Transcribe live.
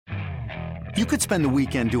You could spend the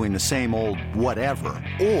weekend doing the same old whatever,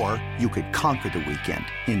 or you could conquer the weekend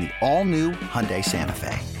in the all-new Hyundai Santa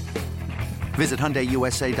Fe. Visit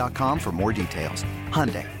HyundaiUSA.com for more details.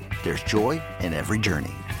 Hyundai, there's joy in every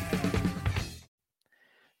journey.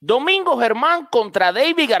 Domingo Germán contra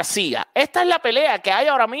David García. Esta es la pelea que hay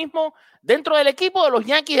ahora mismo dentro del equipo de los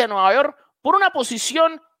Yankees de Nueva York por una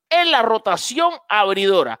posición en la rotación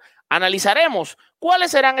abridora. Analizaremos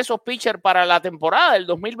cuáles serán esos pitchers para la temporada del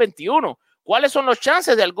 2021. ¿Cuáles son los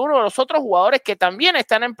chances de algunos de los otros jugadores que también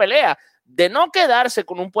están en pelea de no quedarse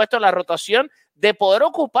con un puesto en la rotación, de poder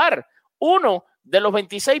ocupar uno de los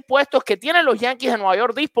 26 puestos que tienen los Yankees de Nueva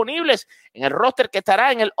York disponibles en el roster que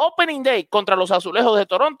estará en el Opening Day contra los Azulejos de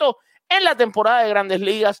Toronto en la temporada de Grandes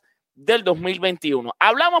Ligas del 2021?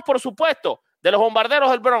 Hablamos, por supuesto, de los Bombarderos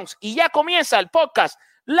del Bronx y ya comienza el podcast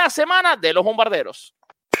La Semana de los Bombarderos.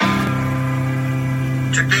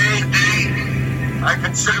 I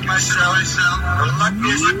consider myself the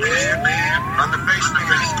luckiest man on the face of the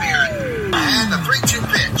earth. And the 3-2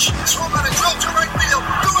 pitch. Swung on a drill to right field.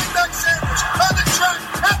 Going back Sanders on the track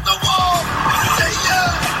at the wall. See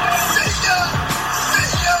ya! See ya!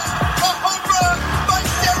 See ya! A home run by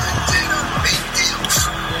Derek Jeter. He deals.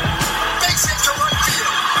 Base hit to right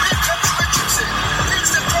field. Here comes Richardson.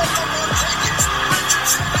 Here's the throw from Martinez.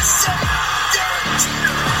 Richardson is safe. Derek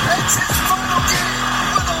Jeter ends his final game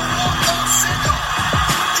with a walk-off single.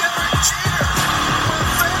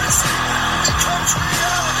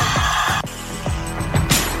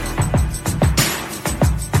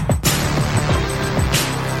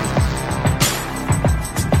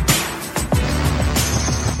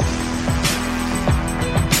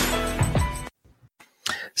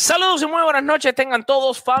 Saludos y muy buenas noches, tengan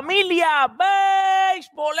todos, familia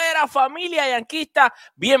beisbolera, familia yanquista,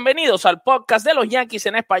 bienvenidos al podcast de los Yankees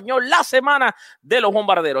en español, La Semana de los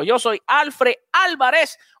Bombarderos. Yo soy Alfred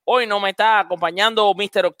Álvarez. Hoy no me está acompañando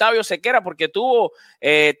Mr. Octavio Sequera porque tuvo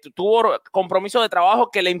compromisos de trabajo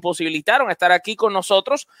que le imposibilitaron estar aquí con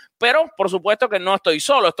nosotros, pero por supuesto que no estoy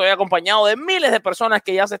solo, estoy acompañado de miles de personas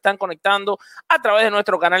que ya se están conectando a través de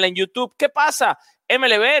nuestro canal en YouTube. ¿Qué pasa?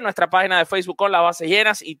 MLB, nuestra página de Facebook con las bases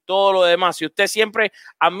llenas y todo lo demás. Si usted siempre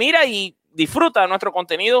admira y disfruta de nuestro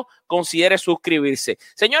contenido, considere suscribirse.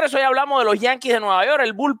 Señores, hoy hablamos de los Yankees de Nueva York,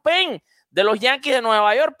 el bullpen de los Yankees de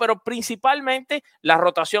Nueva York, pero principalmente la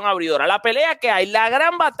rotación abridora. La pelea que hay, la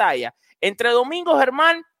gran batalla entre Domingo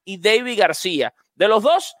Germán y David García. De los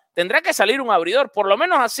dos tendrá que salir un abridor, por lo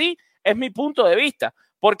menos así es mi punto de vista,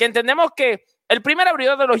 porque entendemos que el primer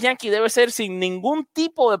abridor de los Yankees debe ser sin ningún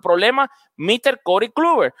tipo de problema Mr. Gary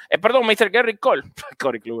Cole.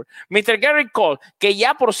 Mr. Gary Cole, que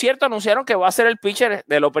ya por cierto anunciaron que va a ser el pitcher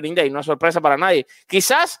del Opening Day. No es sorpresa para nadie.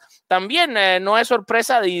 Quizás también no es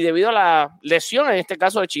sorpresa debido a la lesión, en este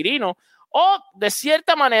caso de Chirino, o de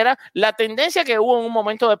cierta manera la tendencia que hubo en un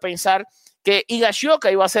momento de pensar que Higashioka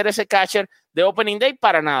iba a ser ese catcher de Opening Day.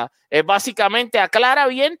 Para nada. Básicamente aclara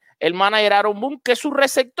bien el manager Aaron Boone que su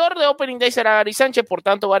receptor de Opening Day será Gary Sánchez, por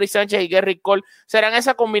tanto Gary Sánchez y Gary Cole serán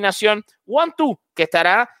esa combinación 1-2 que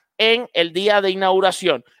estará en el día de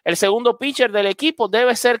inauguración. El segundo pitcher del equipo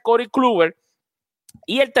debe ser Corey Kluber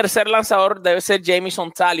y el tercer lanzador debe ser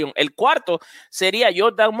Jameson Taillon. El cuarto sería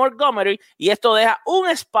Jordan Montgomery y esto deja un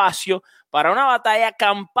espacio para una batalla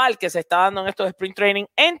campal que se está dando en estos sprint training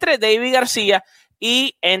entre David García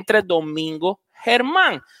y entre Domingo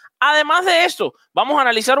Germán. Además de esto, vamos a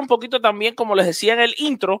analizar un poquito también, como les decía en el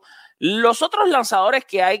intro, los otros lanzadores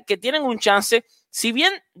que hay que tienen un chance, si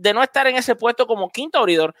bien de no estar en ese puesto como quinto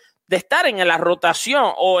abridor, de estar en la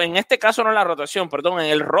rotación, o en este caso no en la rotación, perdón,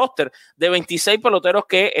 en el roster de 26 peloteros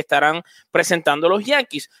que estarán presentando los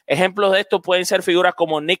Yankees. Ejemplos de esto pueden ser figuras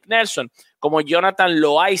como Nick Nelson, como Jonathan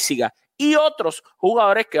Loáisiga y otros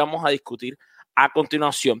jugadores que vamos a discutir a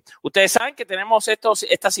continuación. Ustedes saben que tenemos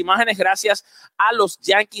estas imágenes gracias a los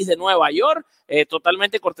Yankees de Nueva York,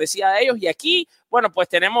 totalmente cortesía de ellos. Y aquí, bueno, pues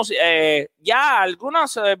tenemos ya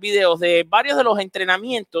algunos videos de varios de los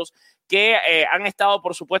entrenamientos que han estado,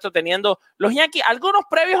 por supuesto, teniendo los Yankees, algunos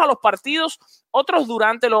previos a los partidos, otros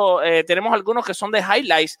durante tenemos algunos que son de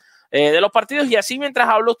highlights de los partidos, y así mientras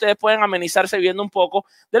hablo ustedes pueden amenizarse viendo un poco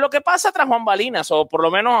de lo que pasa tras bambalinas, o por lo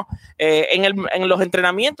menos en los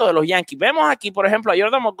entrenamientos de los Yankees. Vemos aquí, por ejemplo, a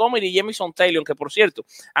Jordan Montgomery y Jameson Taillon, que por cierto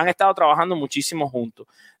han estado trabajando muchísimo juntos.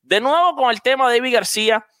 De nuevo con el tema de David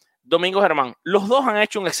García, Domingo Germán, los dos han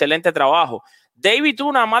hecho un excelente trabajo. David tuvo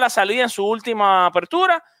una mala salida en su última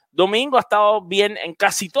apertura, Domingo ha estado bien en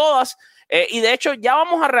casi todas, y de hecho ya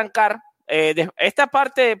vamos a arrancar esta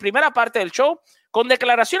primera parte del show con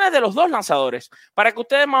declaraciones de los dos lanzadores, para que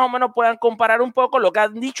ustedes más o menos puedan comparar un poco lo que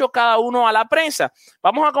han dicho cada uno a la prensa.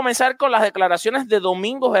 Vamos a comenzar con las declaraciones de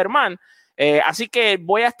Domingo Germán, Así que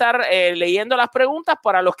voy a estar leyendo las preguntas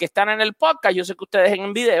para los que están en el podcast. Yo sé que ustedes en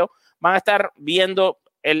el video van a estar viendo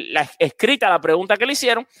escrita la pregunta que le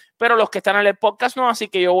hicieron, pero los que están en el podcast no, así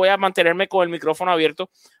que yo voy a mantenerme con el micrófono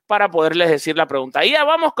abierto para poderles decir la pregunta. Y ya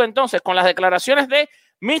vamos entonces con las declaraciones de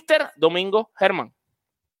Mr. Domingo Germán.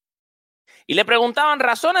 Y le preguntaban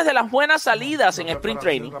razones de las buenas salidas en Sprint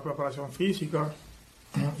Training. La preparación física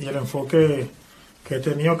y el enfoque que he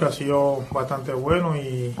tenido, que ha sido bastante bueno,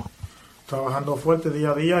 y trabajando fuerte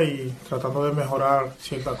día a día y tratando de mejorar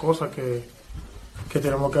ciertas cosas que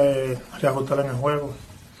tenemos que reajustar en el juego.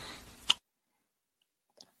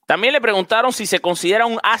 También le preguntaron si se considera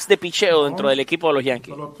un as de picheo dentro del equipo de los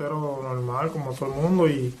Yankees. Un pelotero normal, como todo el mundo,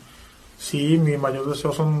 y sí, mi mayor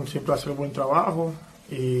deseo son siempre hacer buen trabajo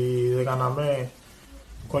y de ganarme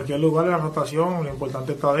cualquier lugar en la rotación. Lo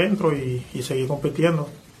importante está adentro y seguir compitiendo.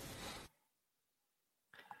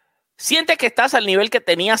 ¿Sientes que estás al nivel que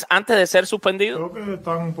tenías antes de ser suspendido? Creo que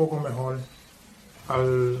están un poco mejor.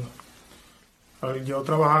 Yo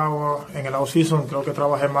trabajaba en el off-season, creo que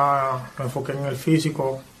trabajé más, me enfoqué en el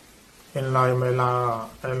físico, en la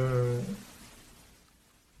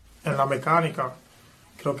mecánica.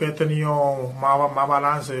 Creo que he tenido más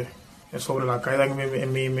balance sobre la caída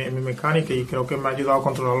en mi mecánica, y creo que me ha ayudado a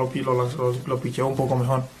controlar los picheos un poco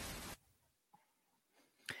mejor.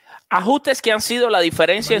 Ajustes que han sido la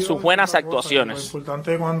diferencia en sus buenas actuaciones. Lo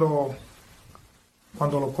importante es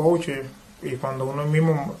cuando los coaches y cuando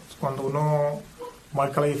uno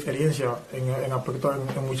marca la diferencia en aspectos,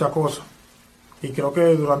 en muchas cosas. Y creo que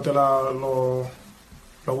durante las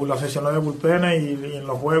sesiones de bullpen y en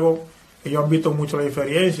los juegos, ellos han visto mucho la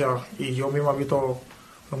diferencia, y yo mismo he visto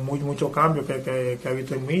muchos cambios que he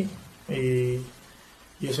visto en mí.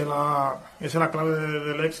 Y esa es la clave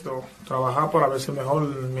del éxito, trabajar para verse mejor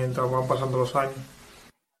mientras van pasando los años.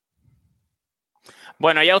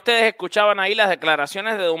 Bueno, ya ustedes escuchaban ahí las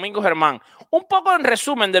declaraciones de Domingo Germán. Un poco en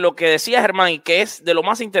resumen de lo que decía Germán, y que es de lo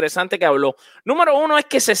más interesante que habló. Número uno es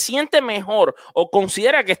que se siente mejor o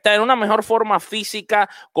considera que está en una mejor forma física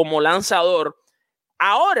como lanzador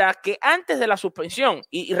ahora que antes de la suspensión.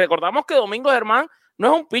 Y recordamos que Domingo Germán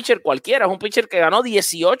no es un pitcher cualquiera, es un pitcher que ganó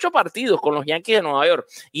 18 partidos con los Yankees de Nueva York.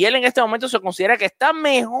 Y él en este momento se considera que está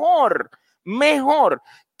mejor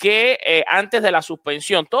que antes de la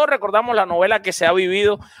suspensión. Todos recordamos la novela que se ha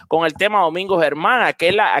vivido con el tema Domingo Germán,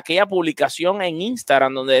 aquella publicación en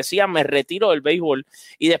Instagram donde decía me retiro del béisbol,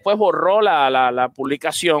 y después borró la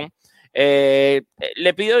publicación. Le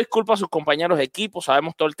pidió disculpas a sus compañeros de equipo.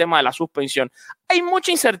 Sabemos todo el tema de la suspensión. Hay mucha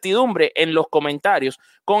incertidumbre en los comentarios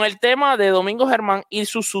con el tema de Domingo Germán y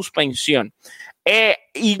su suspensión.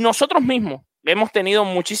 Y nosotros mismos hemos tenido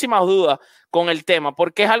muchísimas dudas con el tema,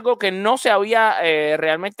 porque es algo que no se había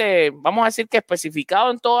realmente, vamos a decir, que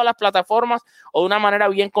especificado en todas las plataformas o de una manera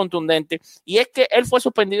bien contundente, y es que él fue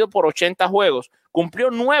suspendido por 80 juegos,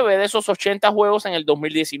 cumplió 9 de esos 80 juegos en el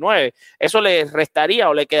 2019, eso le restaría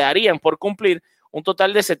o le quedarían por cumplir un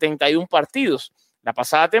total de 71 partidos. La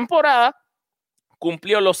pasada temporada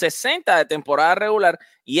cumplió los 60 de temporada regular,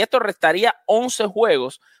 y esto restaría 11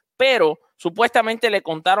 juegos, pero supuestamente le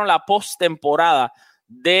contaron la postemporada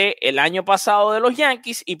del año pasado de los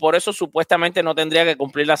Yankees, y por eso supuestamente no tendría que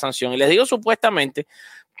cumplir la sanción. Y les digo supuestamente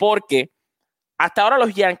porque hasta ahora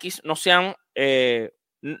los Yankees no se han, desde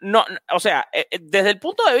el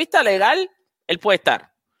punto de vista legal, él puede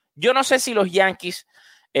estar. Yo no sé si los Yankees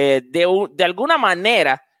de alguna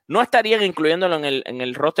manera no estarían incluyéndolo en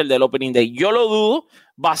el roster del Opening Day. Yo lo dudo,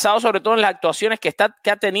 basado sobre todo en las actuaciones que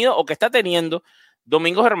ha tenido o que está teniendo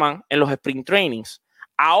Domingo Germán en los sprint trainings.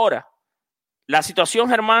 Ahora, la situación,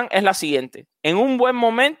 Germán, es la siguiente. En un buen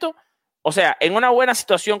momento, o sea, en una buena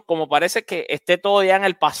situación, como parece que esté todo ya en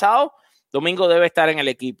el pasado, Domingo debe estar en el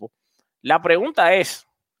equipo. La pregunta es,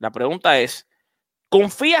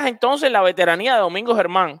 ¿confías entonces en la veteranía de Domingo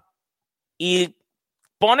Germán y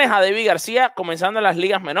pones a David García comenzando en las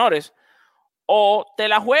ligas menores? ¿O te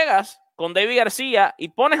la juegas con David García y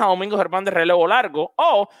pones a Domingo Germán de relevo largo?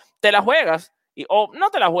 ¿O te la juegas, o no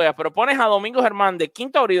te la juegas, pero pones a Domingo Germán de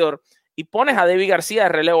quinto abridor y pones a David García de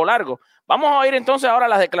relevo largo? Vamos a oír entonces ahora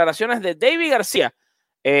las declaraciones de David García,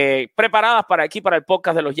 preparadas para el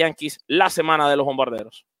podcast de los Yankees, la semana de los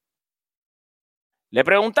bombarderos. Le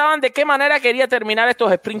preguntaban de qué manera quería terminar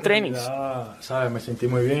estos sprint trainings. ¿Sabes? Me sentí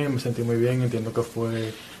muy bien. Entiendo que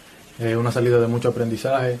fue una salida de mucho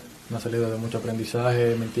aprendizaje, ¿me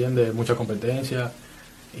entiendes? Mucha competencia,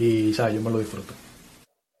 y, ¿sabes? Yo me lo disfruto.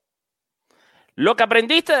 Lo que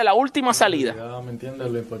aprendiste de la última salida. ¿Me entiendes?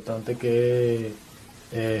 Lo importante que es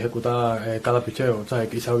ejecutar cada picheo. ¿Sabes?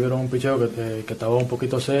 Quizá hubiera un picheo que estaba un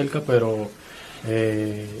poquito cerca, pero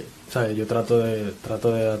 ¿sabes? Yo trato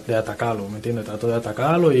de atacarlo, ¿me entiendes? Trato de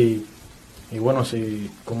atacarlo y bueno,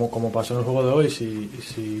 si como pasó en el juego de hoy,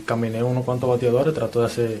 si caminé unos cuantos bateadores, trato de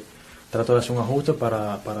hacer un ajuste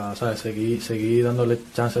para ¿sabes? Seguir dándole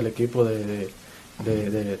chance al equipo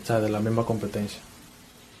 ¿sabes? De la misma competencia.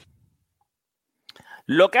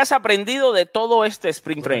 Lo que has aprendido de todo este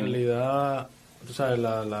Spring Training. En realidad, tú sabes,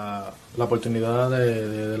 la oportunidad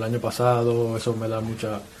del año pasado, eso me da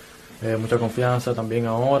mucha confianza también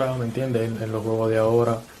ahora, ¿me entiendes? En los juegos de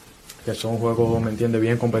ahora, que son juegos, ¿me entiendes?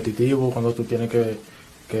 Bien competitivos, cuando tú tienes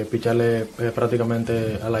que picharle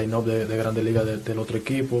prácticamente a la line-up de Grandes Ligas del otro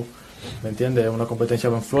equipo, ¿me entiendes? Es una competencia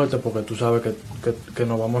bien fuerte porque tú sabes que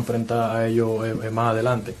nos vamos a enfrentar a ellos más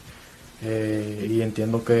adelante. Y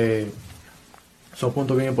entiendo que son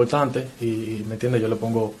puntos bien importantes y ¿me entiendes? Yo le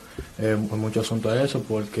pongo mucho asunto a eso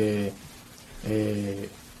porque,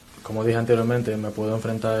 como dije anteriormente, me puedo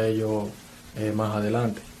enfrentar a ellos más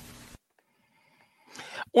adelante.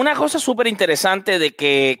 Una cosa súper interesante de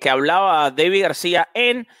que hablaba David García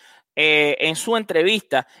en su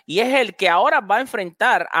entrevista, y es el que ahora va a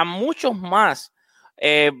enfrentar a muchos más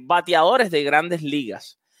bateadores de Grandes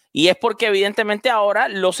Ligas. Y es porque evidentemente ahora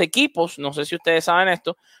los equipos, no sé si ustedes saben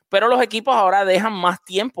esto, pero los equipos ahora dejan más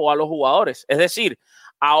tiempo a los jugadores. Es decir,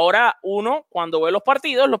 ahora uno cuando ve los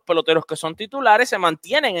partidos, los peloteros que son titulares se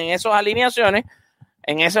mantienen en esas alineaciones,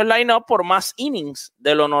 en esos line-up por más innings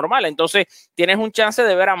de lo normal. Entonces tienes un chance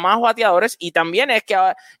de ver a más bateadores, y también es que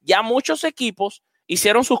ya muchos equipos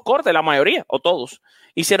hicieron sus cortes, la mayoría o todos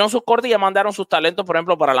hicieron sus cortes y ya mandaron sus talentos, por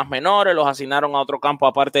ejemplo, para las menores, los asignaron a otro campo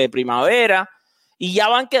aparte de primavera, y ya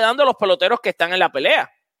van quedando los peloteros que están en la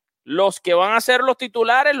pelea, los que van a ser los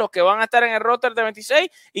titulares, los que van a estar en el roster de 26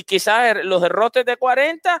 y quizás los de roster de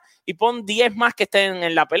 40, y pon 10 más que estén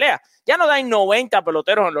en la pelea. Ya no dan 90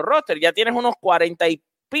 peloteros en los rosters, ya tienes unos 40 y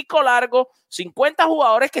pico largos, 50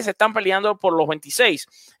 jugadores que se están peleando por los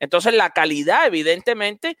 26. Entonces la calidad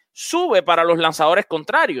evidentemente sube para los lanzadores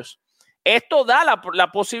contrarios. Esto da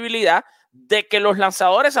la posibilidad de que los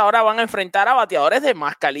lanzadores ahora van a enfrentar a bateadores de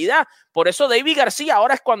más calidad. Por eso David García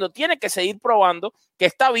ahora es cuando tiene que seguir probando que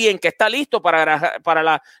está bien, que está listo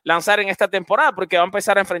para lanzar en esta temporada, porque va a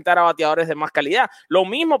empezar a enfrentar a bateadores de más calidad. Lo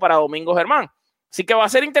mismo para Domingo Germán. Así que va a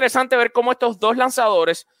ser interesante ver cómo estos dos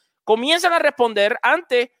lanzadores comienzan a responder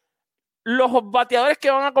ante los bateadores que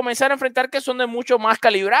van a comenzar a enfrentar, que son de mucho más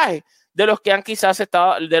calibraje de lo que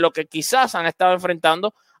quizás han estado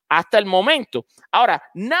enfrentando hasta el momento. Ahora,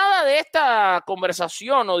 nada de esta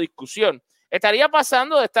conversación o discusión estaría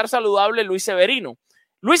pasando de estar saludable Luis Severino.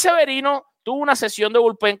 Luis Severino tuvo una sesión de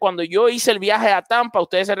bullpen cuando yo hice el viaje a Tampa.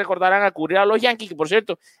 Ustedes se recordarán a cubrir a los Yankees, que por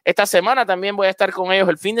cierto, esta semana también voy a estar con ellos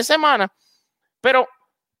el fin de semana. Pero,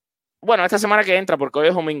 bueno, esta semana que entra, porque hoy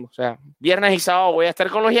es domingo. O sea, viernes y sábado voy a estar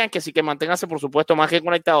con los Yankees, así que manténganse, por supuesto, más que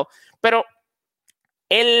conectados. Pero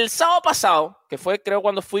el sábado pasado, que fue creo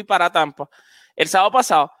cuando fui para Tampa, el sábado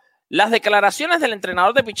pasado, las declaraciones del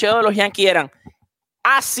entrenador de picheo de los Yankees eran: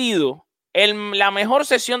 ha sido la mejor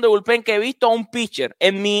sesión de bullpen que he visto a un pitcher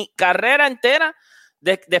en mi carrera entera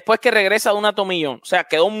después que regresa de una tomillón. O sea,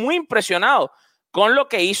 quedó muy impresionado con lo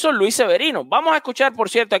que hizo Luis Severino. Vamos a escuchar, por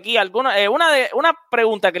cierto, aquí una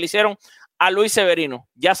pregunta que le hicieron a Luis Severino.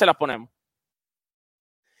 Ya se las ponemos.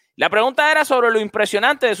 La pregunta era sobre lo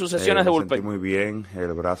impresionante de sus sesiones de bullpen. Me sentí muy bien,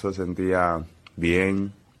 el brazo se sentía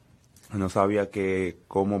bien. No sabía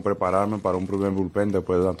cómo prepararme para un primer bullpen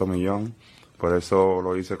después de tanto millón. Por eso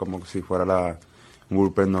lo hice como si fuera un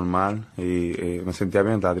bullpen normal. Y me sentía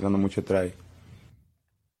bien, estaba tirando mucho strike.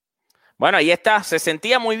 Bueno, ahí está. Se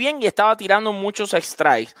sentía muy bien y estaba tirando muchos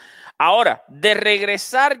strikes. Ahora, de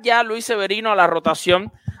regresar ya Luis Severino a la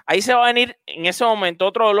rotación, ahí se va a venir en ese momento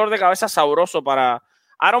otro dolor de cabeza sabroso para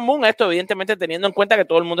Aaron Boone. Esto evidentemente teniendo en cuenta que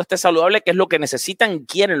todo el mundo esté saludable, que es lo que necesitan y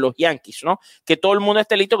quieren los Yankees, ¿no? Que todo el mundo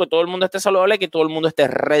esté listo, que todo el mundo esté saludable, que todo el mundo esté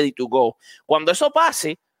ready to go. Cuando eso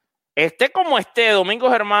pase, esté como esté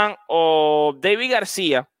Domingo Germán o David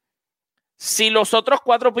García, si los otros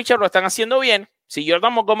 4 pitchers lo están haciendo bien, si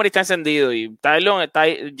Jordan Montgomery está encendido y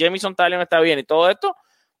Jamison Taillon está bien y todo esto,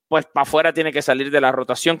 pues para afuera tiene que salir de la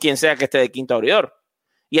rotación quien sea que esté de quinto abridor.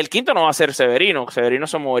 Y el quinto no va a ser Severino. Severino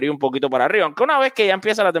se movería un poquito para arriba. Aunque una vez que ya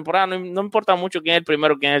empieza la temporada, no importa mucho quién es el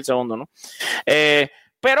primero, quién es el segundo, ¿no?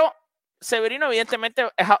 Pero Severino evidentemente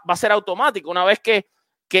va a ser automático una vez que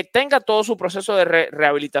tenga todo su proceso de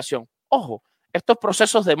rehabilitación. Ojo, estos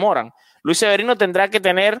procesos demoran. Luis Severino tendrá que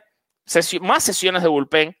tener más sesiones de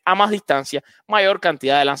bullpen a más distancia, mayor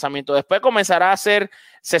cantidad de lanzamientos. Después comenzará a hacer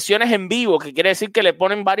sesiones en vivo, que quiere decir que le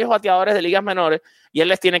ponen varios bateadores de ligas menores y él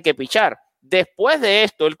les tiene que pichar. Después de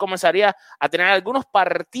esto, él comenzaría a tener algunos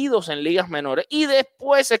partidos en ligas menores y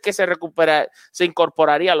después es que se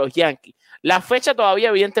incorporaría a los Yankees. La fecha todavía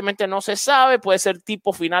evidentemente no se sabe, puede ser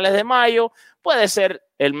tipo finales de mayo, puede ser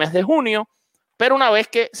el mes de junio, pero una vez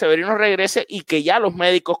que Severino regrese y que ya los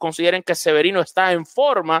médicos consideren que Severino está en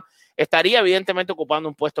forma, estaría evidentemente ocupando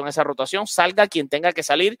un puesto en esa rotación, salga quien tenga que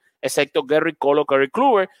salir, excepto Gary Cole o Corey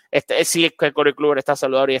Kluber, si es que Corey Kluber está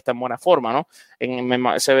saludable y está en buena forma, ¿no?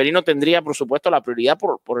 Severino tendría, por supuesto, la prioridad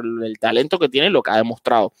por el talento que tiene y lo que ha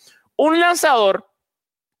demostrado. Un lanzador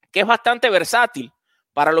que es bastante versátil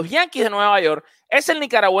para los Yankees de Nueva York es el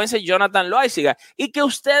nicaragüense Jonathan Loáisiga y que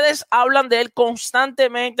ustedes hablan de él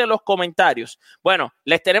constantemente en los comentarios. Bueno,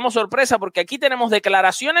 les tenemos sorpresa porque aquí tenemos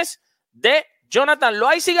declaraciones de Jonathan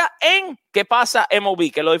Loáisiga en ¿Qué pasa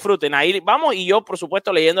MLB? Que lo disfruten. Ahí vamos y yo, por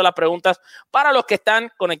supuesto, leyendo las preguntas para los que están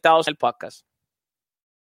conectados al podcast.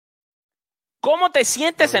 ¿Cómo te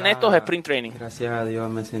sientes en estos sprint training? Gracias a Dios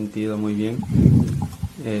me he sentido muy bien.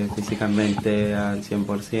 Físicamente al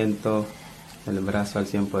 100%, el brazo al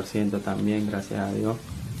 100% también, gracias a Dios.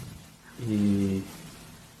 Y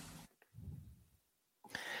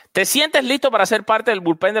 ¿te sientes listo para ser parte del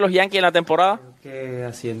bullpen de los Yankees en la temporada? creo que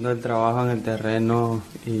haciendo el trabajo en el terreno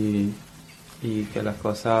y que las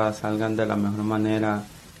cosas salgan de la mejor manera,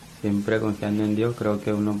 siempre confiando en Dios, creo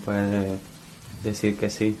que uno puede decir que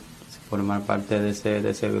sí, formar parte de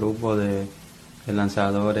ese grupo de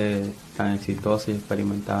lanzadores tan exitosos y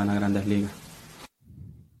experimentados en las Grandes Ligas.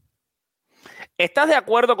 ¿Estás de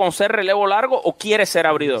acuerdo con ser relevo largo o quieres ser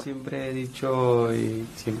abridor? Siempre he dicho y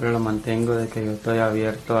siempre lo mantengo de que yo estoy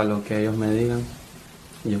abierto a lo que ellos me digan.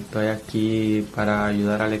 Yo estoy aquí para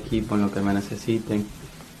ayudar al equipo en lo que me necesiten.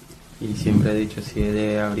 Y siempre he dicho, si es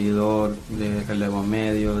de abridor, de relevo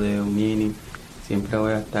medio, de un inning, siempre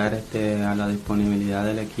voy a estar a la disponibilidad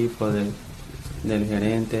del equipo, del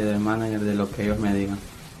gerente, del manager, de lo que ellos me digan.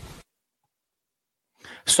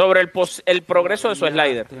 Sobre el progreso de su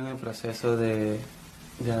slider. Estoy en el proceso de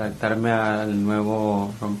adaptarme al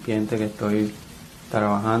nuevo rompiente que estoy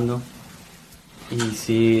trabajando y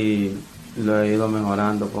sí lo he ido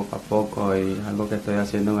mejorando poco a poco y es algo que estoy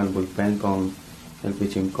haciendo en el bullpen con el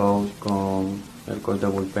pitching coach, con el coach de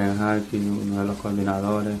bullpen Harky, uno de los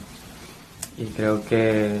coordinadores, y creo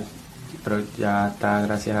que ya está,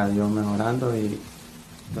 gracias a Dios, mejorando y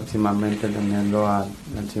próximamente tenerlo al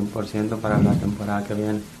 100% para la temporada que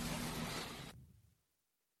viene.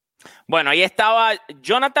 Bueno, ahí estaba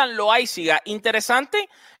Jonathan Loáisiga. Interesante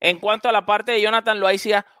en cuanto a la parte de Jonathan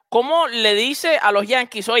Loáisiga, cómo le dice a los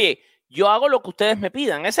Yankees, oye, yo hago lo que ustedes me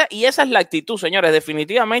pidan. Esa es la actitud, señores.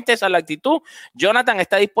 Definitivamente esa es la actitud. Jonathan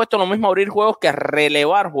está dispuesto lo mismo a abrir juegos que a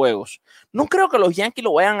relevar juegos. No creo que los Yankees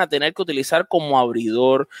lo vayan a tener que utilizar como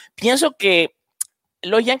abridor. Pienso que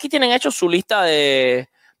los Yankees tienen hecho su lista de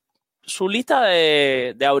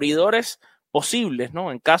abridores posibles,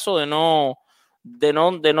 ¿no? En caso de no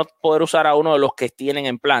poder usar a uno de los que tienen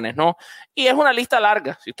en planes, ¿no? Y es una lista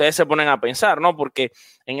larga, si ustedes se ponen a pensar, ¿no? Porque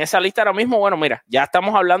en esa lista ahora mismo, bueno, mira, ya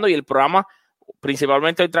estamos hablando y el programa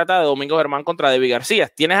principalmente hoy trata de Domingo Germán contra Deivi García.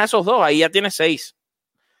 Tienes a esos dos, ahí ya tienes 6.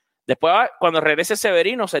 Después, cuando regrese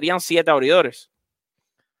Severino, serían 7 abridores.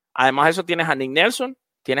 Además de eso, tienes a Nick Nelson,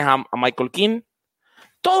 tienes a Michael King.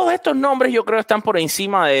 Todos estos nombres yo creo están por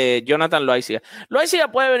encima de Jonathan Loáisiga.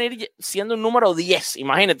 Loáisiga puede venir siendo un número 10.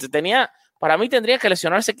 Imagínate, para mí tendría que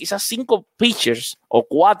lesionarse quizás 5 pitchers o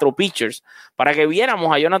 4 pitchers para que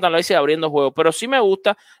viéramos a Jonathan Loáisiga abriendo juegos. Pero sí me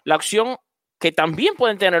gusta la opción que también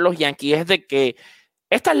pueden tener los Yankees, es de que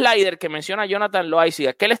esta slider que menciona Jonathan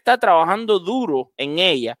Loáisiga, que él está trabajando duro en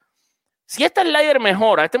ella. Si esta slider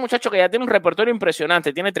mejora, este muchacho que ya tiene un repertorio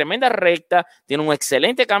impresionante, tiene tremenda recta, tiene un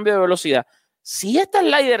excelente cambio de velocidad. Si esta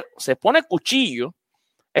slider se pone cuchillo,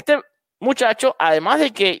 este muchacho, además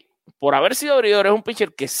de que por haber sido abridor es un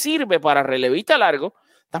pitcher que sirve para relevista largo,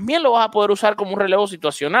 también lo vas a poder usar como un relevo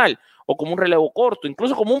situacional o como un relevo corto,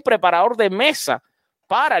 incluso como un preparador de mesa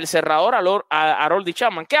para el cerrador Harold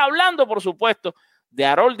Chapman. Que hablando, por supuesto, de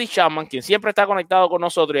Harold Chapman, quien siempre está conectado con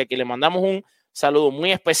nosotros y a quien le mandamos un saludo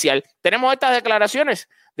muy especial, tenemos estas declaraciones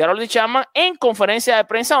de Harold Chapman en conferencia de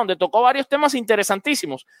prensa donde tocó varios temas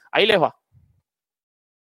interesantísimos. Ahí les va.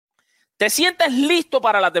 ¿Te sientes listo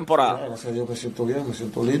para la temporada? Sí, gracias a Dios me siento bien, me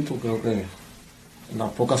siento listo. Creo que en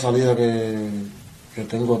las pocas salidas que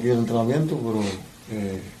tengo aquí en el entrenamiento, pero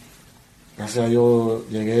gracias a Dios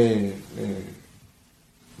llegué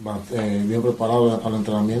bien preparado al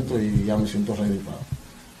entrenamiento y ya me siento ready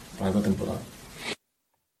para esta temporada.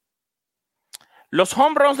 ¿Los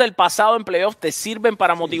home runs del pasado en playoffs te sirven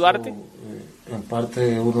para motivarte? En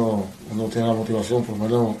parte uno tiene la motivación, por lo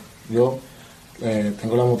menos yo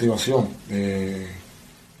tengo la motivación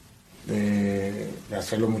de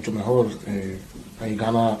hacerlo mucho mejor. Ahí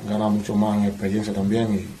gana mucho más en experiencia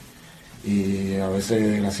también y a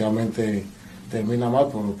veces desgraciadamente termina mal,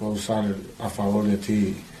 pero lo puede usar a favor de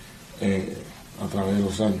ti a través de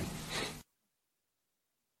los años.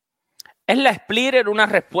 ¿Es la splitter una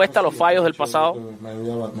respuesta a los fallos del pasado?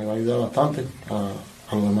 Me va a ayudar bastante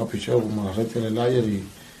a los demás picheos, como la recta y el layer,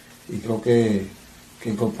 y creo que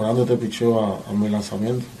incorporando este picheo a mi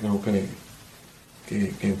lanzamiento, creo que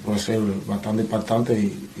puede ser bastante impactante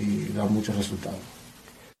y dar muchos resultados.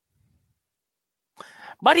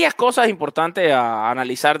 Varias cosas importantes a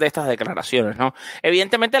analizar de estas declaraciones, ¿no?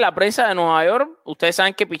 Evidentemente la prensa de Nueva York, ustedes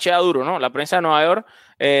saben que pichea duro, ¿no? La prensa de Nueva York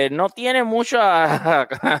no tiene mucha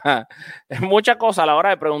cosa a la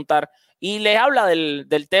hora de preguntar y les habla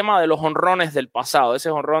del tema de los jonrones del pasado,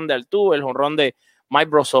 ese jonrón de Altuve, el jonrón de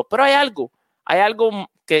Mike Brosseau, pero hay algo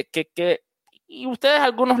que y ustedes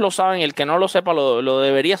algunos lo saben, el que no lo sepa lo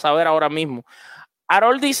debería saber ahora mismo.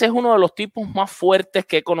 Aroldis es uno de los tipos más fuertes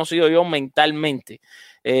que he conocido yo mentalmente.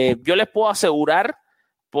 Yo les puedo asegurar,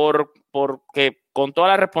 porque con toda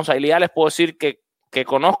la responsabilidad les puedo decir que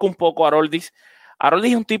conozco un poco a Aroldis.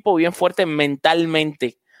 Aroldis es un tipo bien fuerte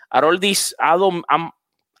mentalmente. Aroldis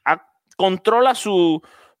controla su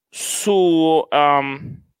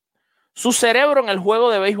cerebro en el juego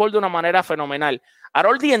de béisbol de una manera fenomenal.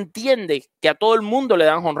 Aroldis entiende que a todo el mundo le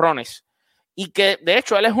dan jonrones y que de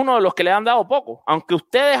hecho él es uno de los que le han dado poco, aunque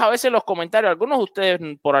ustedes a veces en los comentarios, algunos de ustedes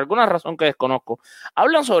por alguna razón que desconozco,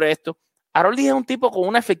 hablan sobre esto. Aroldis es un tipo con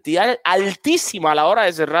una efectividad altísima a la hora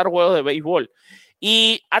de cerrar juegos de béisbol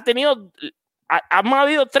y han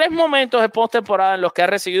habido 3 momentos de postemporada en los que ha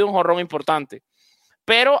recibido un jonrón importante,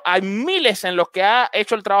 pero hay miles en los que ha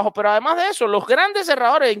hecho el trabajo. Pero además de eso, los grandes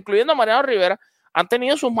cerradores, incluyendo Mariano Rivera, han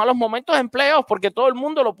tenido sus malos momentos en playoffs, porque todo el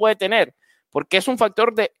mundo lo puede tener, porque es un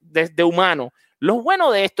factor de humano. Lo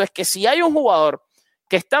bueno de esto es que si hay un jugador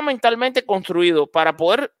que está mentalmente construido para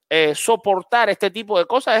poder soportar este tipo de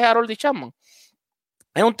cosas, es Aroldis Chapman.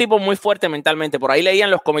 Es un tipo muy fuerte mentalmente. Por ahí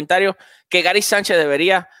leían los comentarios que Gary Sánchez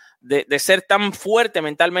debería de ser tan fuerte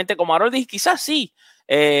mentalmente como Aroldis. Quizás sí.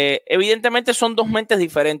 Evidentemente son 2 mentes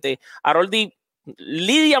diferentes. Aroldis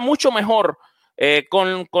lidia mucho mejor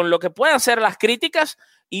con lo que puedan ser las críticas,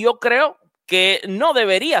 y yo creo que no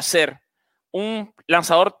debería ser un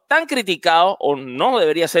lanzador tan criticado, o no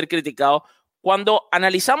debería ser criticado, cuando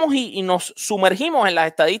analizamos y nos sumergimos en las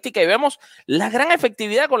estadísticas y vemos la gran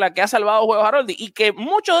efectividad con la que ha salvado juegos Aroldis, y que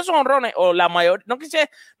muchos de esos honrones, o la mayoría,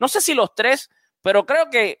 no sé si los 3, pero creo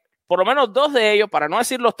que por lo menos 2 de ellos, para no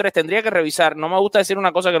decir los 3, tendría que revisar, no me gusta decir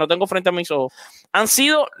una cosa que no tengo frente a mis ojos, han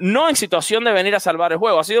sido no en situación de venir a salvar el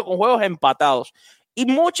juego, ha sido con juegos empatados. Y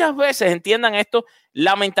muchas veces, entiendan esto,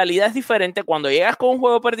 la mentalidad es diferente cuando llegas con un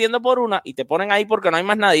juego perdiendo por 1 y te ponen ahí porque no hay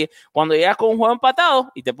más nadie, cuando llegas con un juego empatado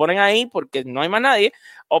y te ponen ahí porque no hay más nadie,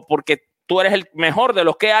 o porque tú eres el mejor de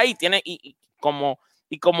los que hay,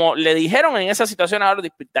 y como le dijeron en esa situación, ahora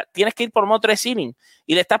tienes que ir por modo 3 innings,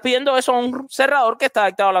 y le estás pidiendo eso a un cerrador que está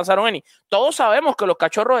adaptado a lanzar un inning. Todos sabemos que los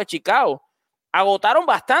Cachorros de Chicago agotaron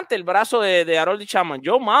bastante el brazo de Aroldis Chapman,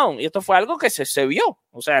 Joe Maddon, y esto fue algo que se vio,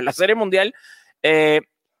 o sea, en la Serie Mundial.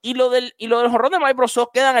 Y lo del jonrón de Mike Brosseau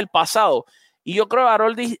queda en el pasado, y yo creo que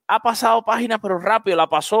Aroldis ha pasado página, pero rápido, la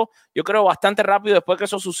pasó, yo creo, bastante rápido después que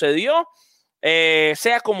eso sucedió.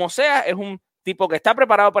 Sea como sea, es un tipo que está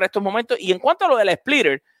preparado para estos momentos. Y en cuanto a lo de la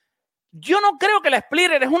splitter, yo no creo que la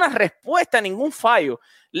splitter es una respuesta a ningún fallo.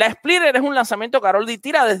 La splitter es un lanzamiento que Aroldis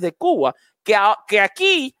tira desde Cuba, que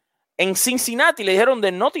aquí en Cincinnati le dijeron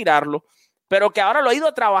de no tirarlo, pero que ahora lo ha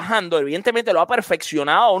ido trabajando, evidentemente lo ha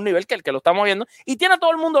perfeccionado a un nivel que el que lo estamos viendo, y tiene a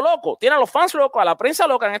todo el mundo loco, tiene a los fans locos, a la prensa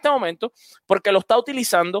loca en este momento, porque lo está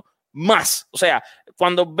utilizando más. O sea,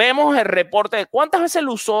 cuando vemos el reporte de cuántas veces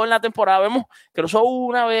lo usó en la temporada, vemos que lo usó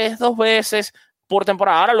 1 vez, 2 veces por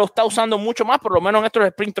temporada. Ahora lo está usando mucho más, por lo menos en estos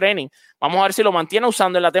sprint training. Vamos a ver si lo mantiene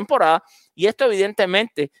usando en la temporada, y esto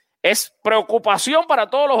evidentemente es preocupación para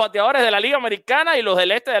todos los bateadores de la Liga Americana y los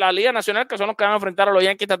del este de la Liga Nacional, que son los que van a enfrentar a los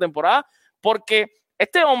Yankees esta temporada, porque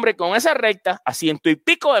este hombre con esa recta a 100 y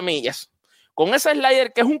pico de millas, con ese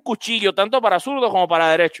slider que es un cuchillo tanto para zurdo como para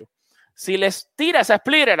derecho, si les tira esa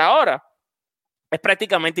splitter ahora, es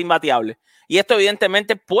prácticamente imbateable. Y esto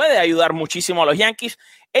evidentemente puede ayudar muchísimo a los Yankees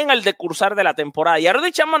en el decursar de la temporada. Y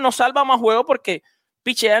Aroldis Chapman no salva más juego porque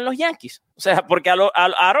pichea en los Yankees. O sea, porque a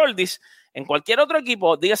Aroldis en cualquier otro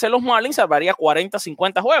equipo, dígase los Marlins, salvaría 40,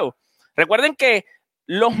 50 juegos. Recuerden que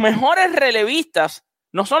los mejores relevistas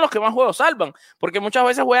no son los que más juegos salvan, porque muchas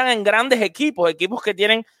veces juegan en grandes equipos que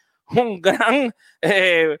tienen un gran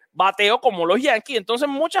bateo como los Yankees. Entonces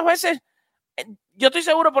muchas veces Yo estoy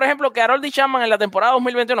seguro, por ejemplo, que Harold Chapman en la temporada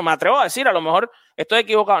 2021, me atrevo a decir, a lo mejor estoy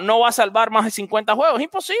equivocado, no va a salvar más de 50 juegos. Es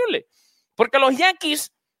imposible. Porque los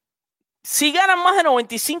Yankees, si ganan más de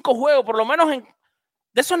 95 juegos, por lo menos de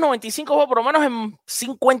esos 95 juegos, por lo menos en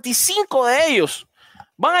 55 de ellos,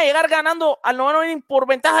 van a llegar ganando al noveno inning por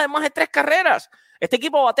ventaja de más de 3 carreras. Este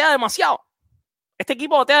equipo batea demasiado.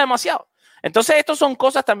 Entonces, estas son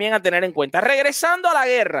cosas también a tener en cuenta. Regresando a la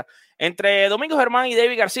guerra entre Domingo Germán y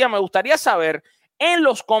David García, me gustaría saber en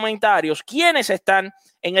los comentarios quiénes están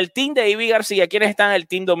en el team de David García, quiénes están en el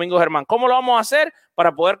team Domingo Germán. ¿Cómo lo vamos a hacer?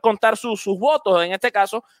 Para poder contar sus votos, en este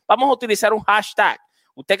caso, vamos a utilizar un hashtag.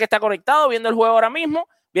 Usted que está conectado, viendo el juego ahora mismo,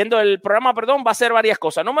 viendo el programa, va a hacer varias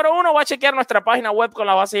cosas. Número 1, va a chequear nuestra página web con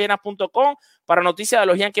lasbasesllenas.com para noticias de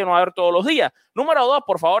los Yankees de Nueva York todos los días. Número 2,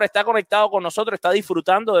 por favor, está conectado con nosotros, está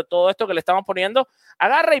disfrutando de todo esto que le estamos poniendo.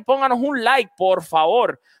 Agarra y pónganos un like, por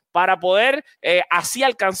favor, para poder así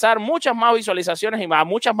alcanzar muchas más visualizaciones y a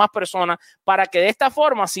muchas más personas para que de esta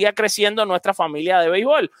forma siga creciendo nuestra familia de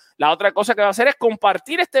béisbol. La otra cosa que va a hacer es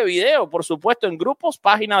compartir este video, por supuesto, en grupos,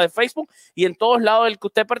 páginas de Facebook y en todos lados del que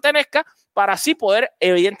usted pertenezca, para así poder,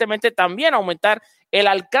 evidentemente, también aumentar el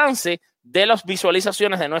alcance de las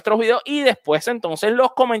visualizaciones de nuestros videos. Y después, entonces, en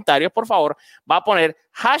los comentarios, por favor, va a poner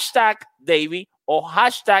hashtag Davey o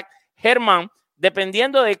hashtag Germán,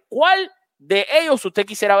 dependiendo de cuál de ellos usted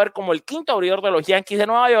quisiera ver como el quinto abridor de los Yankees de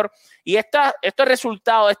Nueva York. Y este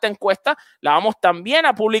resultado de esta encuesta la vamos también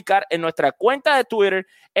a publicar en nuestra cuenta de Twitter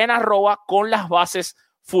en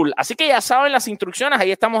 @conlasbasesfull. Así que ya saben las instrucciones,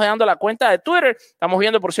 ahí estamos dando la cuenta de Twitter. Estamos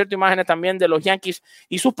viendo, por cierto, imágenes también de los Yankees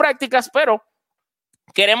y sus prácticas, pero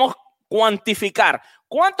queremos cuantificar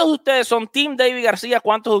cuántos de ustedes son Team David García,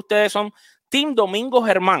 cuántos de ustedes son Team Domingo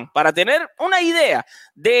Germán, para tener una idea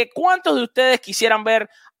de cuántos de ustedes quisieran ver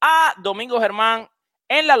a Domingo Germán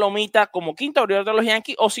en la lomita como quinto abridor de los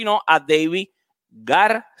Yankees, o si no, a David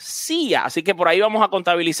García. Así que por ahí vamos a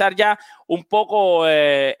contabilizar ya un poco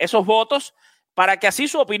esos votos, para que así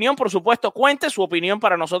su opinión, por supuesto, cuente. Su opinión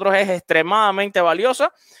para nosotros es extremadamente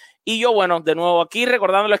valiosa. Y yo, bueno, de nuevo aquí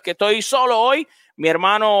recordándoles que estoy solo hoy. Mi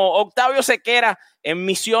hermano Octavio se queda en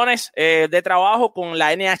misiones de trabajo con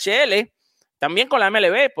la NHL, también con la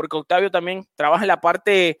MLB, porque Octavio también trabaja en la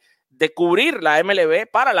parte de cubrir la MLB,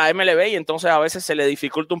 para la MLB, y entonces a veces se le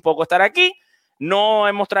dificulta un poco estar aquí. No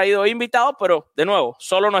hemos traído invitados, pero de nuevo,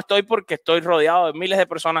 solo no estoy porque estoy rodeado de miles de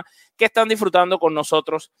personas que están disfrutando con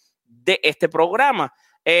nosotros de este programa.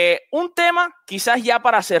 Un tema, quizás ya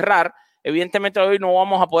para cerrar, evidentemente hoy no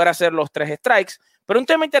vamos a poder hacer los 3 strikes, pero un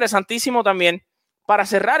tema interesantísimo también para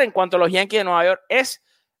cerrar en cuanto a los Yankees de Nueva York es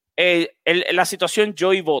la situación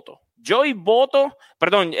Jay Bruce. Jay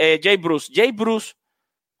Bruce,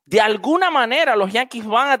 de alguna manera los Yankees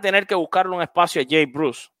van a tener que buscarle un espacio a Jay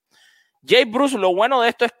Bruce. Jay Bruce, lo bueno de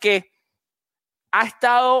esto es que ha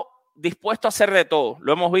estado dispuesto a hacer de todo.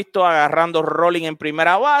 Lo hemos visto agarrando rolling en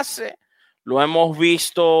primera base, lo hemos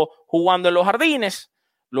visto jugando en los jardines,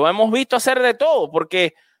 lo hemos visto hacer de todo,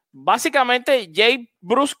 porque básicamente Jay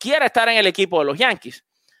Bruce quiere estar en el equipo de los Yankees.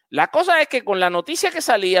 La cosa es que con la noticia que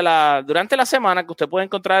salía durante la semana, que usted puede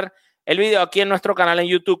encontrar el video aquí en nuestro canal en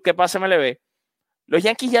YouTube, que pase MLB, los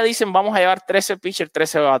Yankees ya dicen vamos a llevar 13 pitchers,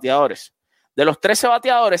 13 bateadores. De los 13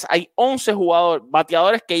 bateadores hay 11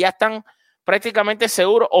 bateadores que ya están prácticamente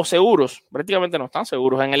seguros, prácticamente no están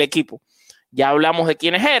seguros en el equipo. Ya hablamos de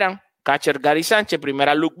quiénes eran: catcher Gary Sánchez,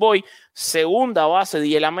 primera Luke Boy, segunda base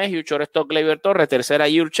DJ LeMahieu, shortstop Gleyber Torres, tercera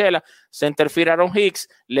Gio Urshela, center field Aaron Hicks,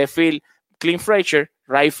 left field Clint Frazier,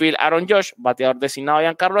 right field Aaron Judge, bateador designado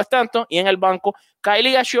Giancarlo Stanton, y en el banco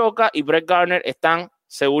Kylie Ashioka y Brett Gardner están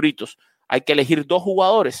seguritos. Hay que elegir 2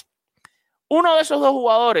 jugadores. Uno de esos 2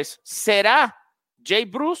 jugadores será Jay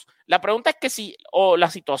Bruce. La pregunta es la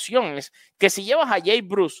situación es que si llevas a Jay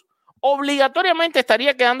Bruce, obligatoriamente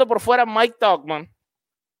estaría quedando por fuera Mike Tauchman.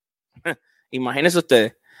 Imagínense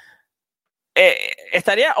ustedes.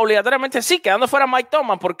 Estaría obligatoriamente, sí, quedando fuera Mike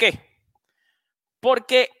Tauchman. ¿Por qué?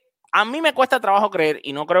 Porque a mí me cuesta trabajo creer,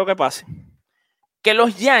 y no creo que pase, que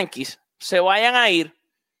los Yankees se vayan a ir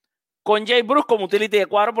con Jay Bruce como utility de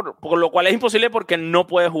cuadro, por lo cual es imposible, porque no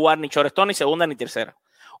puede jugar ni shortstop, ni segunda, ni tercera.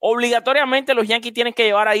 Obligatoriamente los Yankees tienen que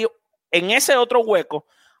llevar ahí, en ese otro hueco,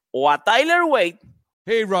 o a Tyler Wade.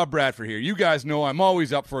 Hey, Rob Bradford here. You guys know I'm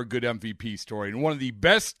always up for a good MVP story, and one of the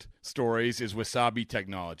best stories is Wasabi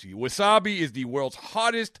Technology. Wasabi is the world's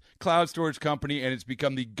hottest cloud storage company, and it's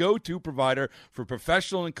become the go-to provider for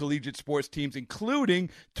professional and collegiate sports teams, including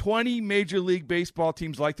 20 Major League Baseball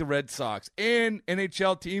teams like the Red Sox and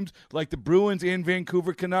NHL teams like the Bruins and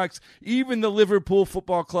Vancouver Canucks. Even the Liverpool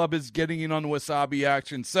Football Club is getting in on the Wasabi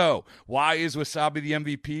action. So, why is Wasabi the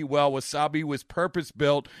MVP? Well, Wasabi was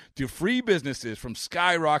purpose-built to free businesses from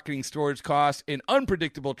skyrocketing storage costs and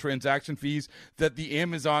unpredictable transaction fees that the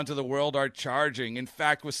Amazons of the world are charging. In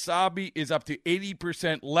fact, Wasabi is up to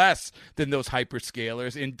 80% less than those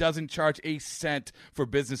hyperscalers and doesn't charge a cent for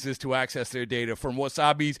businesses to access their data. From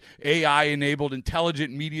Wasabi's AI-enabled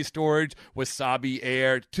intelligent media storage, Wasabi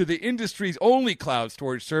Air, to the industry's only cloud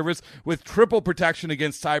storage service with triple protection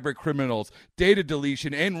against cyber criminals, data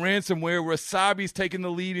deletion, and ransomware, Wasabi's taken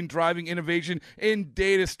the lead in driving innovation in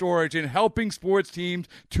data storage and helping sports teams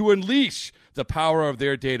to unleash the power of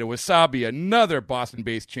their data. Wasabi, another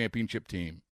Boston-based championship team.